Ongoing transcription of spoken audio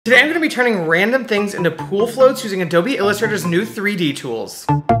Today I'm going to be turning random things into pool floats using Adobe Illustrator's new 3D tools.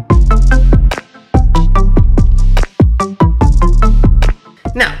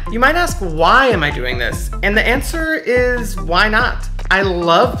 Now, you might ask, why am I doing this? And the answer is, why not? I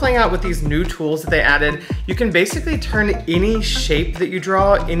love playing out with these new tools that they added. You can basically turn any shape that you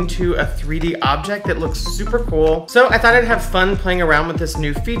draw into a 3D object that looks super cool. So I thought I'd have fun playing around with this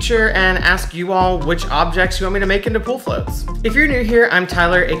new feature and ask you all which objects you want me to make into pool floats. If you're new here, I'm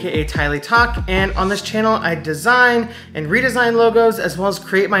Tyler, aka Tylee Talk, and on this channel I design and redesign logos as well as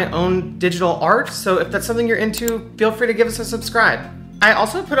create my own digital art. So if that's something you're into, feel free to give us a subscribe. I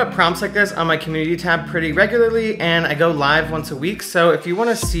also put up prompts like this on my community tab pretty regularly, and I go live once a week, so if you want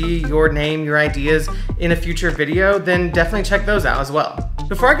to see your name, your ideas in a future video, then definitely check those out as well.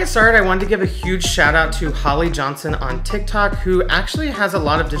 Before I get started, I wanted to give a huge shout out to Holly Johnson on TikTok, who actually has a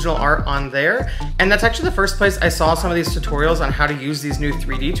lot of digital art on there, and that's actually the first place I saw some of these tutorials on how to use these new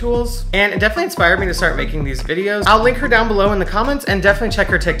 3D tools, and it definitely inspired me to start making these videos. I'll link her down below in the comments, and definitely check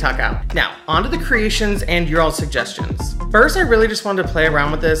her TikTok out. Now, on to the creations and your all suggestions. First, I really just wanted to play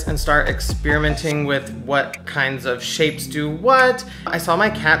around with this and start experimenting with what kinds of shapes do what. I saw my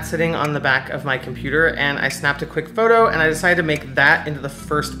cat sitting on the back of my computer and I snapped a quick photo and I decided to make that into the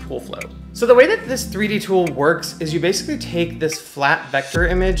first pool float. So the way that this 3D tool works is you basically take this flat vector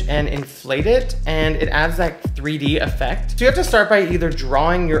image and inflate it, and it adds that 3D effect. So you have to start by either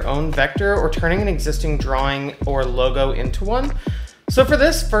drawing your own vector or turning an existing drawing or logo into one. So for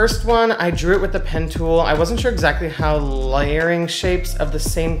this first one, I drew it with the pen tool. I wasn't sure exactly how layering shapes of the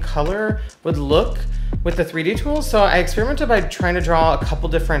same color would look with the 3D tool, so I experimented by trying to draw a couple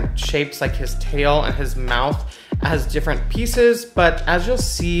different shapes, like his tail and his mouth as different pieces, but as you'll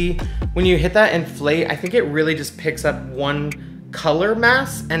see, when you hit that inflate, I think it really just picks up one color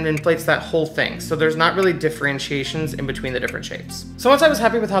mass and inflates that whole thing. So there's not really differentiations in between the different shapes. So once I was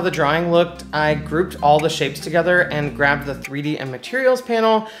happy with how the drawing looked, I grouped all the shapes together and grabbed the 3D and materials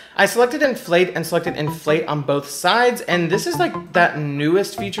panel. I selected inflate and selected inflate on both sides. And this is like that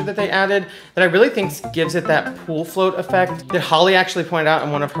newest feature that they added that I really think gives it that pool float effect that Holly actually pointed out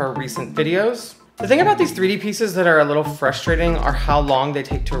in one of her recent videos. The thing about these 3D pieces that are a little frustrating are how long they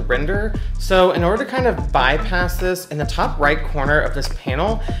take to render. So in order to kind of bypass this, in the top right corner of this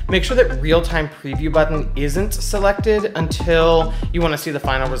panel, make sure that real-time preview button isn't selected until you want to see the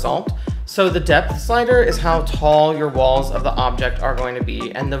final result. So the depth slider is how tall your walls of the object are going to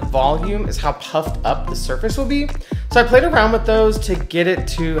be, and the volume is how puffed up the surface will be. So I played around with those to get it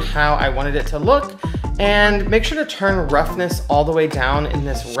to how I wanted it to look, and make sure to turn roughness all the way down in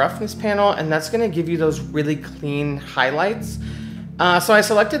this roughness panel, and that's going to give you those really clean highlights. So I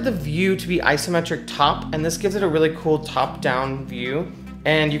selected the view to be isometric top, and this gives it a really cool top-down view.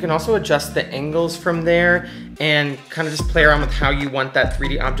 And you can also adjust the angles from there and kind of just play around with how you want that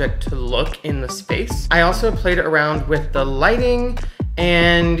 3D object to look in the space. I also played around with the lighting,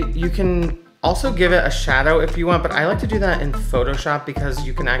 and you can also give it a shadow if you want, but I like to do that in Photoshop because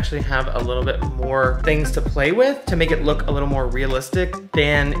you can actually have a little bit more things to play with to make it look a little more realistic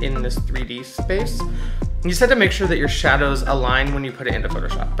than in this 3D space. You just have to make sure that your shadows align when you put it into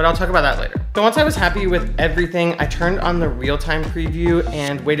Photoshop, but I'll talk about that later. So once I was happy with everything, I turned on the real-time preview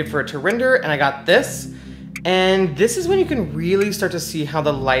and waited for it to render, and I got this. And this is when you can really start to see how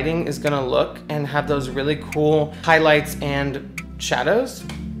the lighting is gonna look and have those really cool highlights and shadows.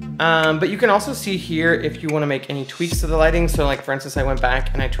 But you can also see here if you want to make any tweaks to the lighting. So like for instance, I went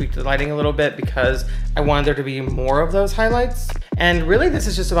back and I tweaked the lighting a little bit because I wanted there to be more of those highlights. And really this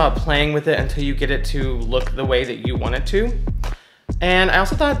is just about playing with it until you get it to look the way that you want it to. And I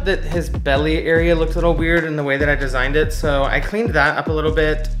also thought that his belly area looked a little weird in the way that I designed it, so I cleaned that up a little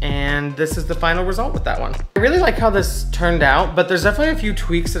bit, and this is the final result with that one. I really like how this turned out, but there's definitely a few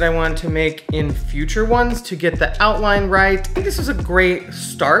tweaks that I wanted to make in future ones to get the outline right. I think this was a great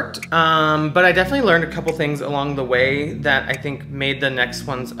start, but I definitely learned a couple things along the way that I think made the next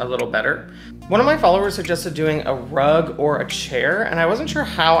ones a little better. One of my followers suggested doing a rug or a chair, and I wasn't sure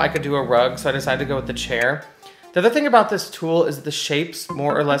how I could do a rug, so I decided to go with the chair. The other thing about this tool is the shapes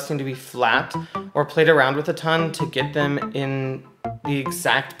more or less seem to be flat or played around with a ton to get them in the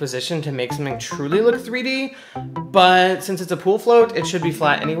exact position to make something truly look 3D. But since it's a pool float, it should be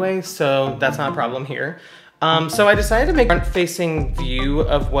flat anyway, so that's not a problem here. So I decided to make a front-facing view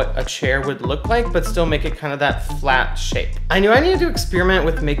of what a chair would look like, but still make it kind of that flat shape. I knew I needed to experiment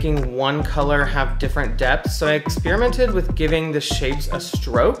with making one color have different depths, so I experimented with giving the shapes a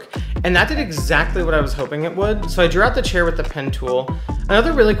stroke, and that did exactly what I was hoping it would. So I drew out the chair with the pen tool.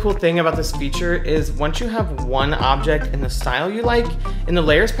 Another really cool thing about this feature is once you have one object in the style you like, in the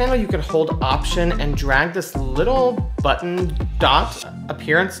layers panel you can hold Option and drag this little button dot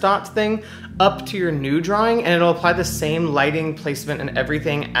appearance dot thing up to your new drawing, and it'll apply the same lighting, placement, and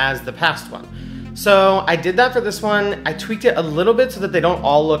everything as the past one. So I did that for this one. I tweaked it a little bit so that they don't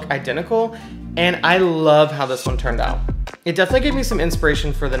all look identical, and I love how this one turned out. It definitely gave me some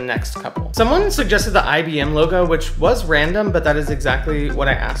inspiration for the next couple. Someone suggested the IBM logo, which was random, but that is exactly what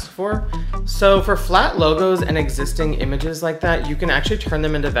I asked for. So for flat logos and existing images like that, you can actually turn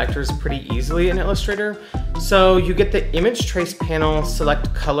them into vectors pretty easily in Illustrator. So you get the image trace panel,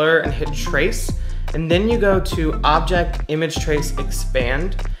 select color and hit trace, and then you go to object, image trace,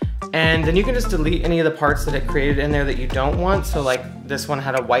 expand. And then you can just delete any of the parts that it created in there that you don't want. So like this one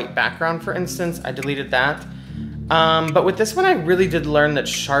had a white background, for instance, I deleted that. But with this one, I really did learn that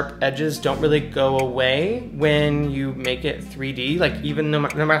sharp edges don't really go away when you make it 3D. Like even no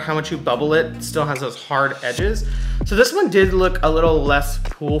matter how much you bubble it, it still has those hard edges. So this one did look a little less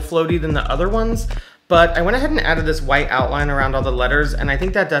pool floaty than the other ones, but I went ahead and added this white outline around all the letters, and I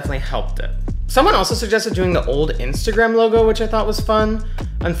think that definitely helped it. Someone also suggested doing the old Instagram logo, which I thought was fun.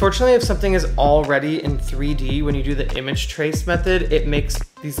 Unfortunately, if something is already in 3D, when you do the image trace method, it makes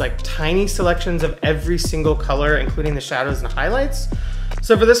these like tiny selections of every single color, including the shadows and highlights.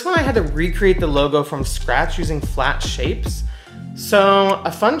 So for this one, I had to recreate the logo from scratch using flat shapes. So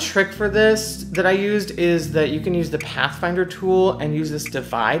a fun trick for this that I used is that you can use the Pathfinder tool and use this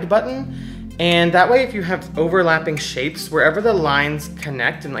divide button. And that way, if you have overlapping shapes, wherever the lines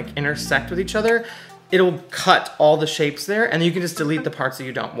connect and like intersect with each other, it'll cut all the shapes there, and you can just delete the parts that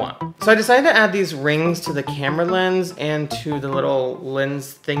you don't want. So I decided to add these rings to the camera lens and to the little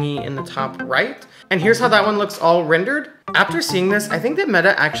lens thingy in the top right. And here's how that one looks all rendered. After seeing this, I think that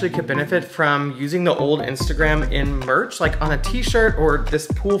Meta actually could benefit from using the old Instagram in merch, like on a t-shirt or this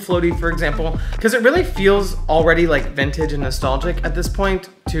pool floaty, for example, because it really feels already like vintage and nostalgic at this point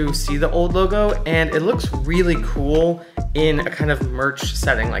to see the old logo, and it looks really cool in a kind of merch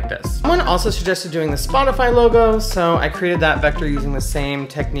setting like this. Someone also suggested doing the Spotify logo, so I created that vector using the same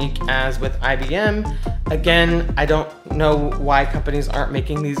technique as with IBM. Again, I don't know why companies aren't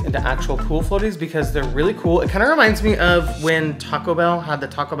making these into actual pool floaties because they're really cool. It kind of reminds me of when Taco Bell had the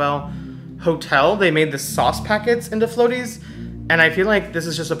Taco Bell Hotel. They made the sauce packets into floaties, and I feel like this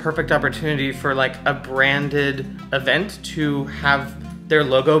is just a perfect opportunity for like a branded event to have their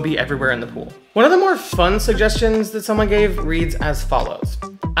logo be everywhere in the pool. One of the more fun suggestions that someone gave reads as follows.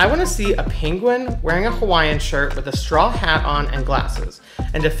 I want to see a penguin wearing a Hawaiian shirt with a straw hat on and glasses,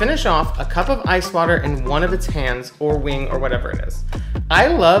 and to finish off, a cup of ice water in one of its hands or wing or whatever it is. I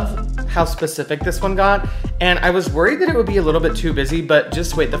love how specific this one got, and I was worried that it would be a little bit too busy, but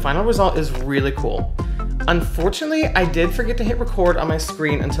just wait, the final result is really cool. Unfortunately, I did forget to hit record on my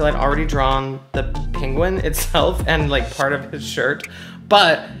screen until I'd already drawn the penguin itself and like part of his shirt.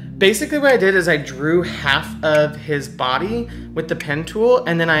 But basically what I did is I drew half of his body with the pen tool,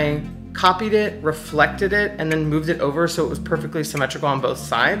 and then I copied it, reflected it, and then moved it over so it was perfectly symmetrical on both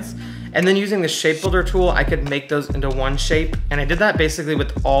sides. And then using the shape builder tool, I could make those into one shape, and I did that basically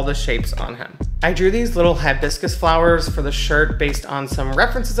with all the shapes on him. I drew these little hibiscus flowers for the shirt based on some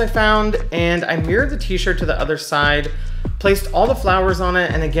references I found, and I mirrored the t-shirt to the other side, placed all the flowers on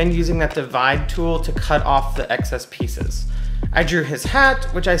it, and again using that divide tool to cut off the excess pieces. I drew his hat,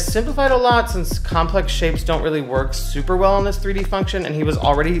 which I simplified a lot since complex shapes don't really work super well on this 3D function, and he was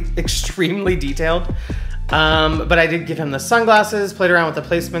already extremely detailed. But I did give him the sunglasses, played around with the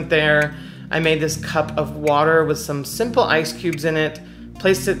placement there. I made this cup of water with some simple ice cubes in it,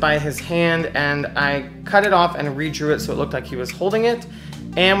 placed it by his hand, and I cut it off and redrew it so it looked like he was holding it.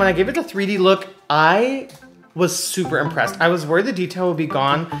 And when I gave it the 3D look, I was super impressed. I was worried the detail would be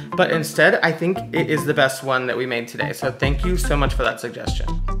gone, but instead I think it is the best one that we made today. So thank you so much for that suggestion.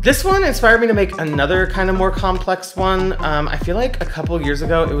 This one inspired me to make another kind of more complex one. I feel like a couple years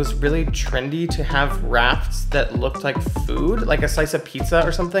ago, it was really trendy to have rafts that looked like food, like a slice of pizza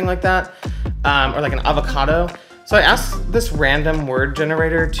or something like that, or like an avocado. So I asked this random word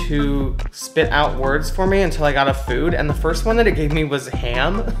generator to spit out words for me until I got a food, and the first one that it gave me was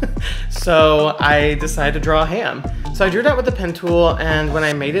ham. So I decided to draw ham. So I drew it out with the pen tool, and when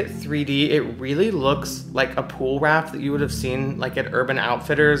I made it 3D, it really looks like a pool raft that you would have seen like at Urban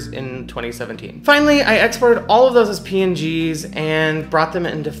Outfitters in 2017. Finally, I exported all of those as PNGs and brought them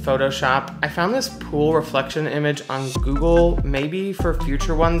into Photoshop. I found this pool reflection image on Google. Maybe for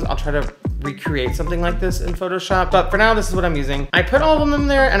future ones, I'll try to recreate something like this in Photoshop, but for now, this is what I'm using. I put all of them in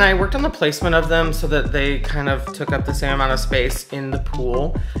there and I worked on the placement of them so that they kind of took up the same amount of space in the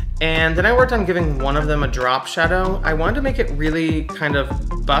pool. And then I worked on giving one of them a drop shadow. I wanted to make it really kind of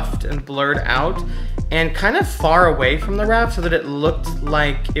buffed and blurred out and kind of far away from the ref so that it looked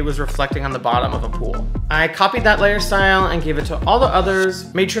like it was reflecting on the bottom of a pool. I copied that layer style and gave it to all the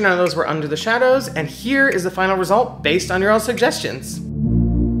others, made sure none of those were under the shadows, and here is the final result based on your own suggestions.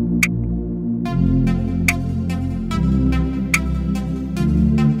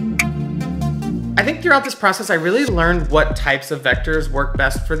 I think throughout this process, I really learned what types of vectors work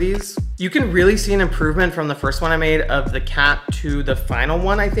best for these. You can really see an improvement from the first one I made of the cat to the final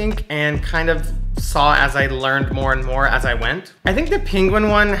one, I think, and kind of saw as I learned more and more as I went. I think the penguin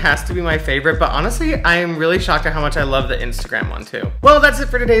one has to be my favorite, but honestly, I am really shocked at how much I love the Instagram one too. Well, that's it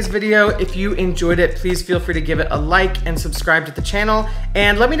for today's video. If you enjoyed it, please feel free to give it a like and subscribe to the channel.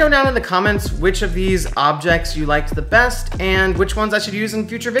 And let me know down in the comments which of these objects you liked the best and which ones I should use in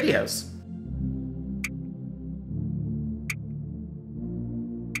future videos.